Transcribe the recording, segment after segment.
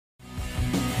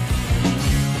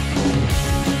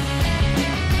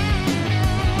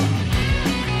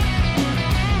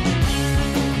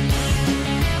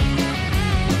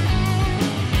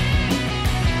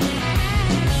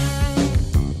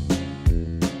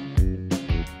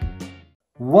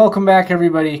Welcome back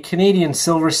everybody, Canadian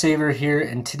Silver Saver here,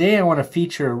 and today I want to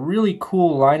feature a really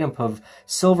cool lineup of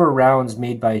silver rounds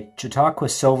made by Chautauqua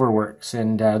Silverworks,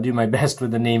 and I'll do my best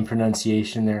with the name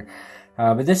pronunciation there.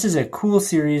 But this is a cool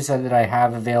series that I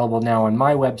have available now on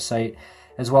my website,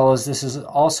 as well as this is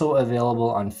also available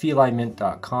on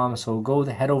PheliMint.com, so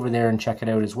head over there and check it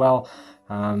out as well.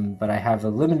 But I have a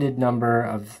limited number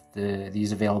of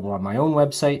these available on my own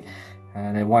website,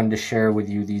 and I wanted to share with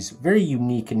you these very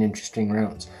unique and interesting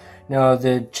rounds. Now,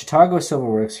 the Chautauqua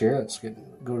Silverworks here, let's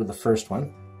go to the first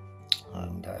one.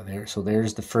 And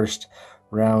there's the first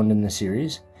round in the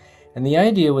series. And the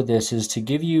idea with this is to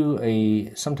give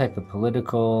you some type of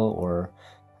political or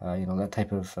that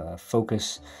type of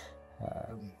focus.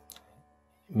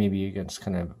 Maybe against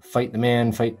kind of fight the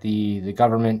man, fight the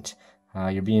government.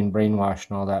 You're being brainwashed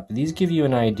and all that. But these give you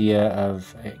an idea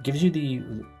of, it gives you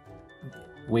the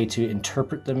way to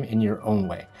interpret them in your own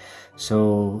way.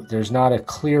 So there's not a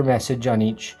clear message on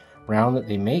each round that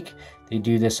they make. They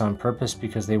do this on purpose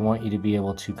because they want you to be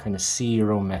able to kind of see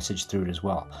your own message through it as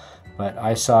well. But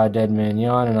I saw a dead man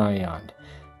yawn and I yawned.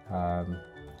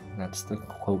 That's the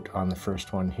quote on the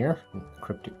first one here, the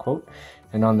cryptic quote.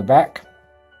 And on the back,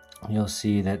 you'll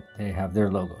see that they have their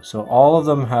logo. So all of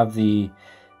them have the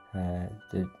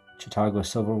Chautauqua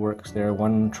Silverworks there,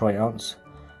 1 troy ounce.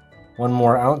 1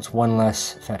 more ounce, 1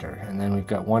 less fetter. And then we've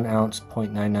got 1 ounce,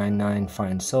 0.999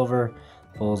 fine silver,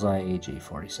 bullseye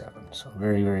AG47. So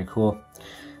very, very cool.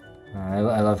 I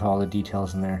love all the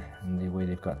details in there and the way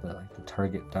they've got the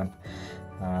target done.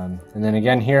 And then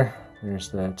again here,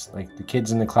 it's like the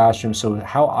kids in the classroom. So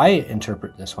how I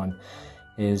interpret this one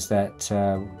is that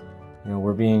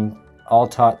we're being all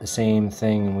taught the same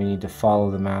thing and we need to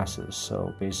follow the masses.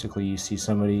 So basically you see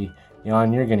somebody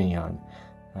yawn, you're gonna yawn.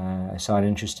 I saw an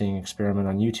interesting experiment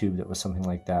on YouTube that was something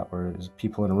like that, where it was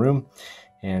people in a room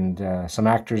and some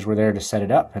actors were there to set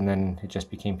it up, and then it just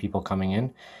became people coming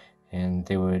in, and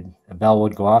a bell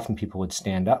would go off and people would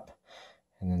stand up,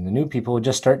 and then the new people would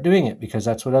just start doing it because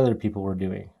that's what other people were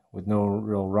doing with no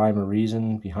real rhyme or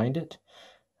reason behind it.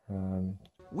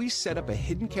 We set up a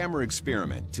hidden camera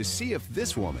experiment to see if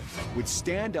this woman would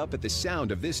stand up at the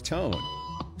sound of this tone,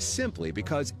 simply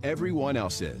because everyone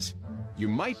else is. You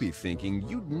might be thinking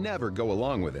you'd never go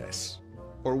along with this.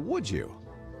 Or would you?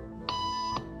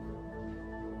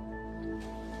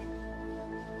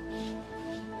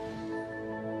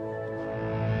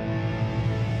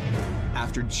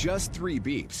 After just 3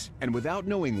 beeps, and without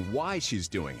knowing why she's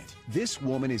doing it, this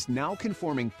woman is now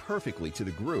conforming perfectly to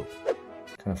the group.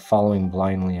 Kind of following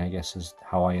blindly, I guess, is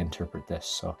how I interpret this.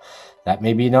 So that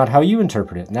may be not how you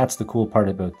interpret it, and that's the cool part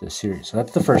about this series. So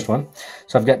that's the first one.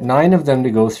 So I've got 9 of them to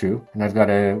go through, and I've got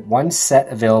one set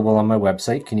available on my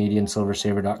website,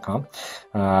 canadiansilversaver.com.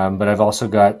 But I've also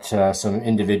got some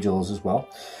individuals as well.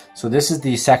 So this is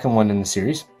the second one in the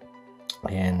series,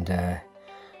 and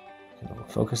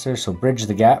focus there. So bridge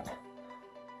the gap,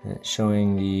 and it's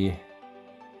showing the.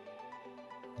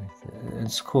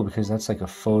 It's cool because that's like a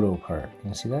photo part. You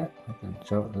can see that? Like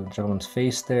the gentleman's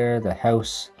face there, the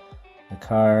house, the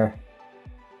car,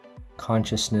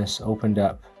 consciousness opened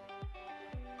up,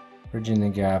 bridging the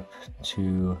gap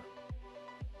to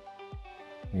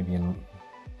maybe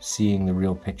seeing the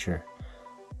real picture.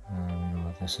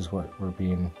 This is what we're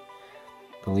being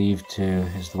believed to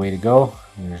is the way to go.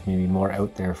 And there's maybe more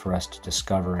out there for us to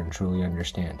discover and truly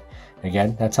understand.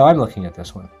 Again, that's how I'm looking at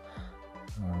this one.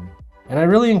 And I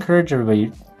really encourage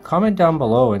everybody, comment down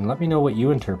below and let me know what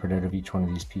you interpret out of each one of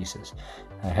these pieces.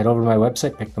 Head over to my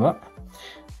website, pick them up,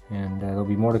 and there'll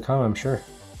be more to come, I'm sure.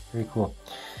 Very cool.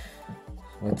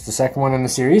 So that's the second one in the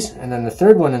series. And then the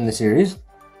third one in the series,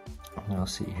 I'll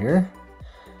see here.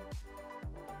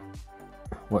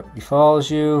 What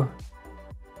befalls you,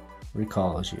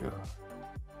 recalls you.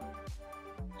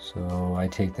 So I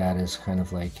take that as kind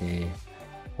of like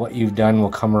what you've done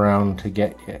will come around to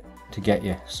get you.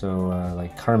 So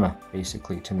like karma,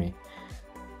 basically, to me.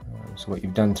 So what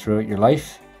you've done throughout your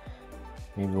life,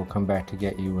 maybe will come back to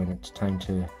get you when it's time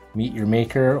to meet your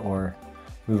maker or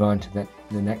move on to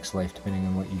the next life, depending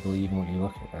on what you believe and what you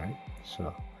look at, right?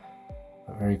 So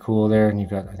very cool there. And you've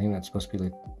got, I think that's supposed to be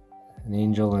like an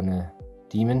angel and a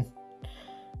demon.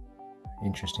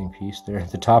 Interesting piece there.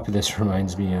 The top of this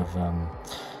reminds me of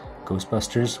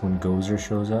Ghostbusters when Gozer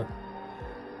shows up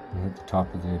at the top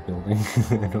of the building.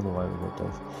 I don't know why that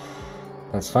does.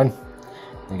 That's fun.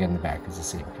 And again, the back is the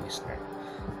same piece there.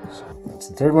 So that's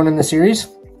the third one in the series.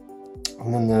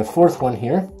 And then the fourth one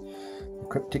here, the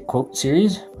Cryptic Quote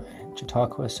series by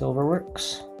Chautauqua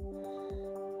Silverworks.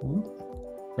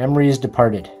 Memories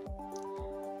departed.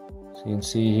 So you can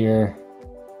see here,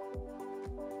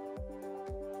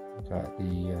 we've got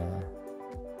the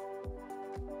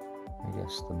I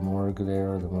guess, the morgue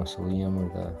there, or the mausoleum, or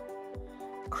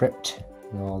the crypt,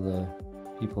 and all the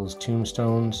people's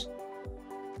tombstones.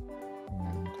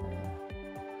 And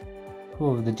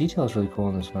cool, the detail is really cool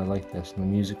in this one. I like this, and the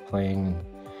music playing.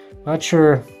 Not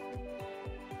sure.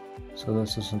 So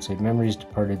this doesn't say memories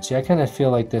departed. See, I kind of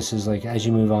feel like this is like as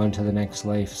you move on to the next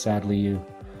life, sadly you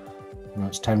know,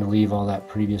 it's time to leave all that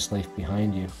previous life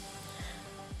behind you.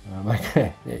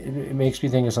 It makes me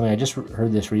think of something. I just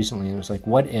heard this recently, and it was like,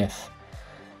 what if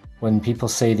when people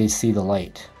say they see the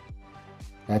light,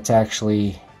 that's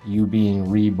actually you being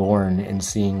reborn and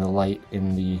seeing the light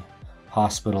in the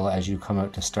hospital as you come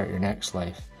out to start your next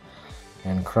life.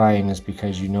 And crying is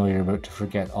because you know you're about to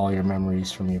forget all your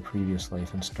memories from your previous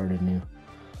life and start anew.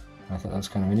 I thought that was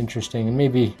kind of an interesting and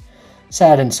maybe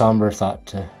sad and somber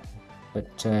thought, but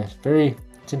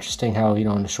it's interesting how, you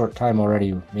know, in a short time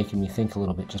already making me think a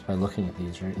little bit just by looking at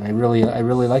these, right? And I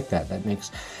really like that.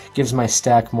 That gives my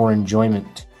stack more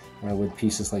enjoyment with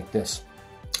pieces like this.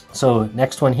 So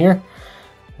next one here,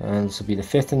 and this will be the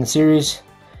 5th in the series.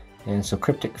 And so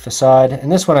Cryptic Facade,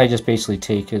 and this one I just basically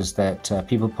take is that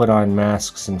people put on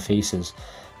masks and faces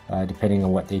depending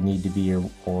on what they need to be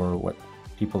or what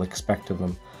people expect of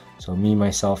them. So me,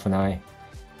 myself, and I, you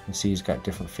can see he's got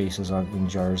different faces in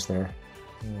jars there.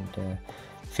 And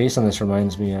face on this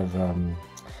reminds me of the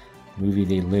movie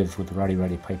They Live with Roddy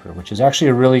Piper, which is actually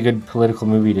a really good political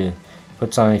movie to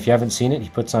puts on. If you haven't seen it, he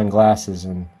puts on glasses,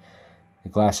 and the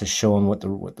glasses show him what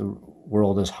the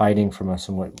world is hiding from us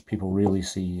and what people really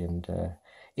see, and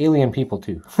alien people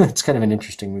too. It's kind of an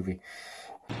interesting movie.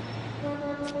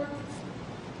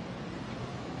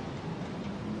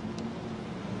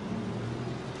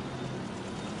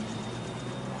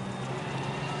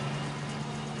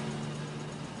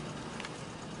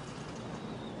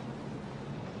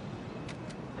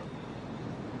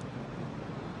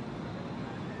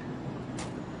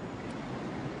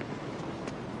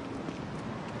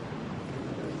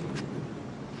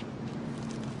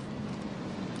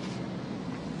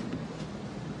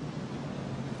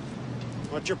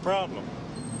 What's your problem?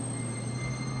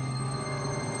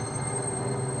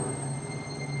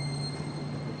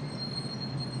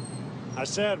 I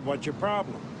said, what's your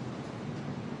problem?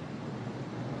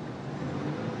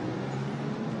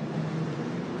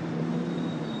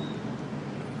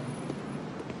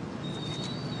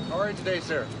 How are you today,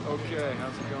 sir? Okay,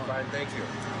 how's it going? Fine, thank you.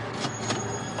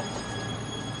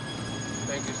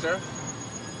 Thank you, sir.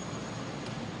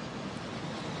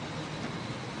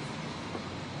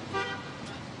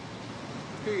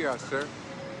 Here you are, sir.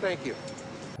 Thank you.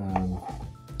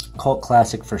 Cult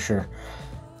classic for sure.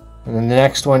 And then the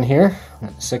next one here, the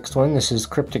 6th one, this is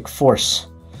Cryptic Force.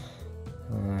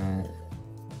 You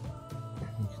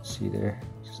can see there,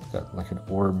 it's got like an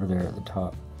orb there at the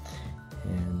top.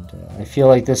 And I feel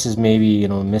like this is maybe, you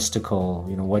know, mystical.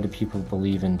 You know, what do people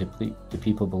believe in? Do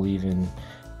people believe in,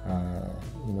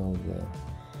 you know, the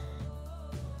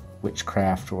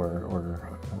witchcraft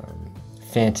or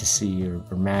fantasy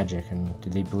or magic? And do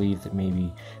they believe that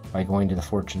maybe by going to the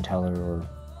fortune teller or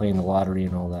playing the lottery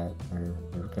and all that,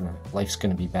 life's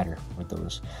gonna be better with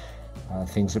those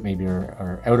things that maybe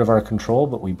are out of our control,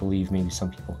 but we believe maybe some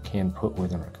people can put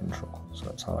within our control. So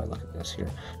that's how I look at this here.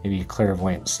 Maybe a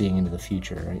clairvoyant, seeing into the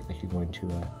future, right? Like you're going to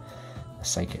a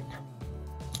psychic.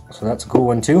 So that's a cool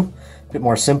one too. A bit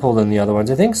more simple than the other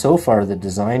ones. I think so far the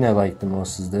design I like the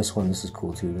most is this one. This is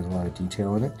cool too. There's a lot of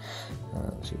detail in it.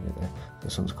 Let's see right there.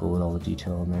 This one's cool with all the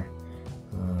detail in there.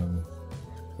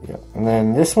 Yeah. And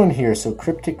then this one here, so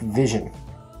Cryptic Vision.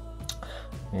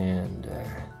 And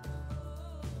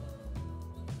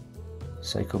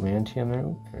Psychomantium there.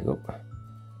 Oh, there we go.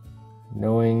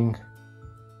 Knowing,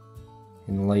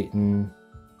 enlighten.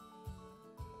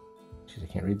 Jeez, I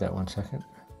can't read that 1 second.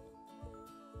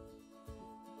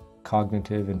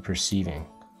 Cognitive and perceiving.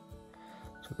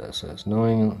 That's what that says.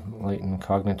 Knowing, enlighten,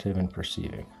 cognitive, and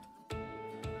perceiving.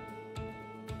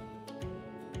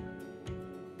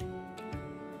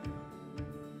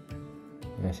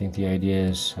 I think the idea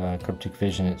is Cryptic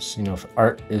Vision. It's, you know, if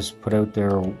art is put out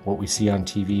there, what we see on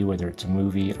TV, whether it's a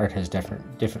movie, art has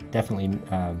definitely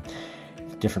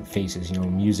different faces. You know,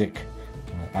 music,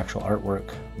 actual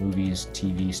artwork, movies,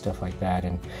 TV, stuff like that,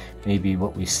 and maybe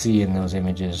what we see in those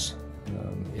images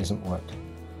isn't what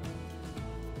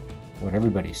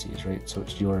everybody sees, right? So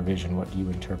it's your vision. What do you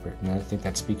interpret? And I think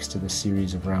that speaks to this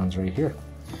series of rounds right here.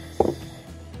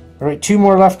 All right, 2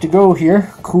 more left to go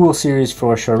here. Cool series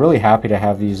for sure. Really happy to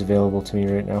have these available to me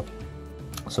right now.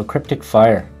 So Cryptic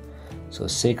Fire. So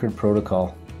Sacred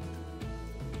Protocol.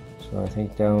 So I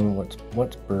think down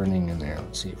what's burning in there.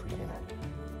 Let's see if we can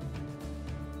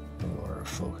lower our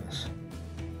focus.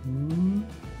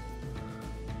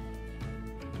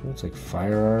 It's like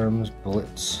firearms,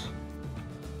 bullets.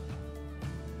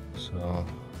 So,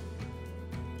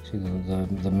 see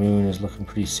the moon is looking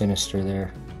pretty sinister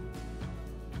there.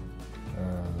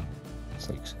 It's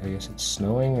like, I guess it's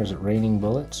snowing, or is it raining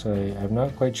bullets? I'm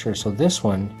not quite sure. So this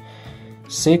one,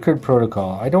 Sacred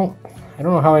Protocol. I don't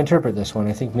know how I interpret this one.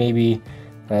 I think maybe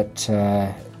that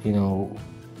you know,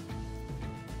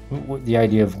 the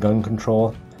idea of gun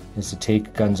control is to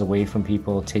take guns away from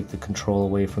people, take the control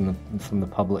away from the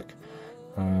public,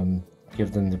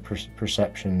 give them the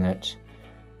perception that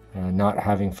not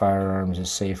having firearms is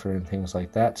safer and things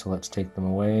like that. So let's take them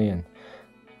away. And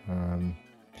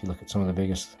if you look at some of the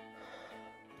biggest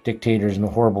dictators and the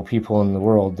horrible people in the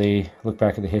world, they look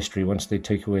back at the history. Once they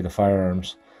take away the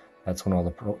firearms, that's when all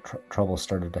the trouble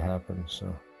started to happen.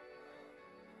 So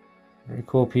very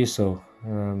cool piece. So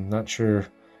not sure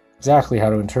exactly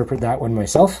how to interpret that one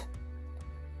myself.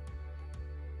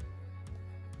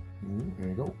 There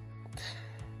you go.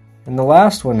 And the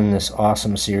last one in this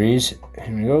awesome series,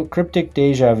 here we go, Cryptic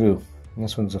Deja Vu. And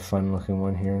this one's a fun looking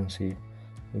one here. Let's see,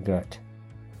 we've got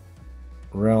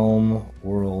realm,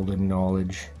 world, and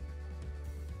knowledge.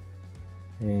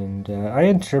 And I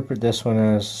interpret this one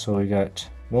as, so we got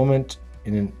moment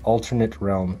in an alternate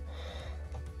realm.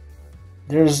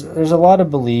 There's a lot of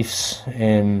beliefs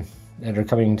that are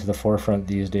coming to the forefront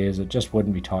these days that just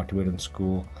wouldn't be talked about in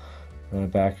school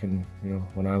back in, you know,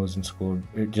 when I was in school,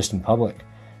 just in public.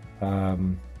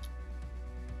 You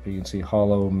can see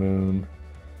hollow moon.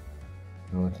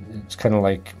 You know, it's kind of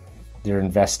like they're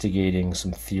investigating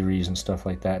some theories and stuff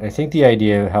like that. And I think the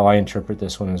idea, how I interpret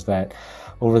this one, is that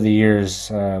over the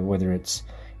years, whether it's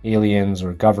aliens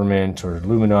or government or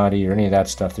Illuminati or any of that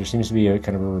stuff, there seems to be a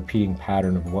kind of a repeating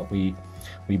pattern of what we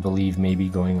believe may be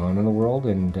going on in the world.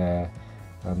 And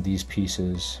these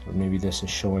pieces, or maybe this is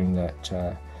showing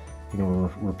that you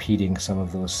know, we're repeating some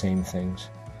of those same things.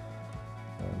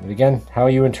 But again, how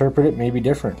you interpret it may be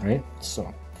different, right?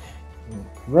 So,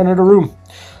 run out of room.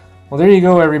 Well, there you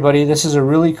go, everybody. This is a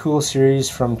really cool series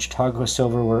from Chautauqua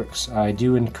Silverworks. I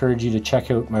do encourage you to check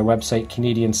out my website,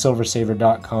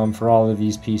 canadiansilversaver.com, for all of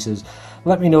these pieces.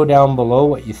 Let me know down below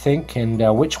what you think and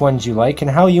which ones you like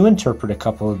and how you interpret a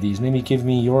couple of these. Maybe give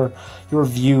me your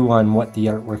view on what the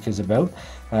artwork is about.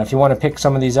 If you want to pick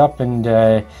some of these up, and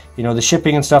you know, the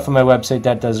shipping and stuff on my website,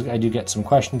 I do get some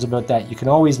questions about that. You can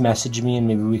always message me and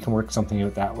maybe we can work something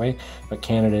out that way. But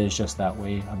Canada is just that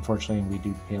way. Unfortunately, we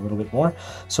do pay a little bit more.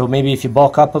 So maybe if you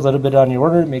bulk up a little bit on your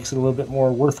order, it makes it a little bit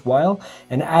more worthwhile.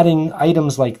 And adding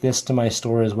items like this to my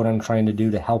store is what I'm trying to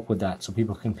do to help with that, so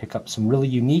people can pick up some really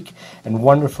unique and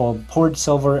wonderful poured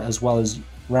silver, as well as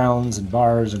rounds and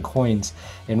bars and coins,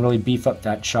 and really beef up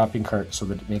that shopping cart so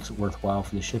that it makes it worthwhile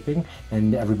for the shipping,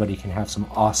 and everybody can have some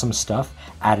awesome stuff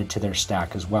added to their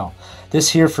stack as well. This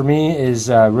here for me is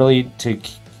really to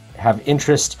have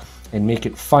interest and make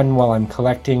it fun while I'm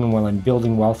collecting and while I'm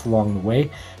building wealth along the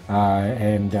way.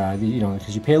 You know,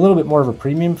 because you pay a little bit more of a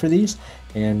premium for these,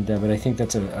 but I think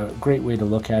that's a great way to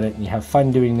look at it, and you have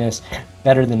fun doing this,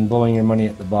 better than blowing your money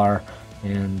at the bar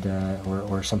and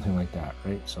or something like that,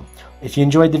 right? So if you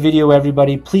enjoyed the video,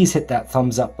 everybody, please hit that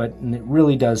thumbs up button. It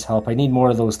really does help. I need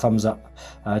more of those thumbs up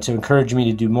to encourage me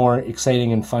to do more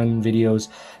exciting and fun videos.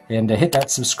 And hit that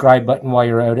subscribe button while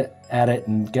you're out at it,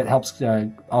 and helps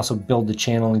also build the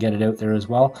channel and get it out there as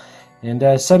well.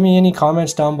 And send me any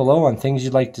comments down below on things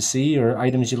you'd like to see or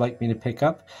items you'd like me to pick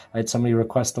up. I had somebody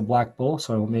request the black bull,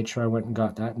 so I made sure I went and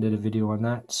got that and did a video on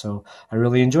that. So I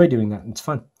really enjoy doing that, and it's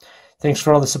fun. Thanks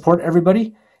for all the support,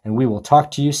 everybody, and we will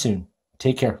talk to you soon.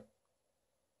 Take care.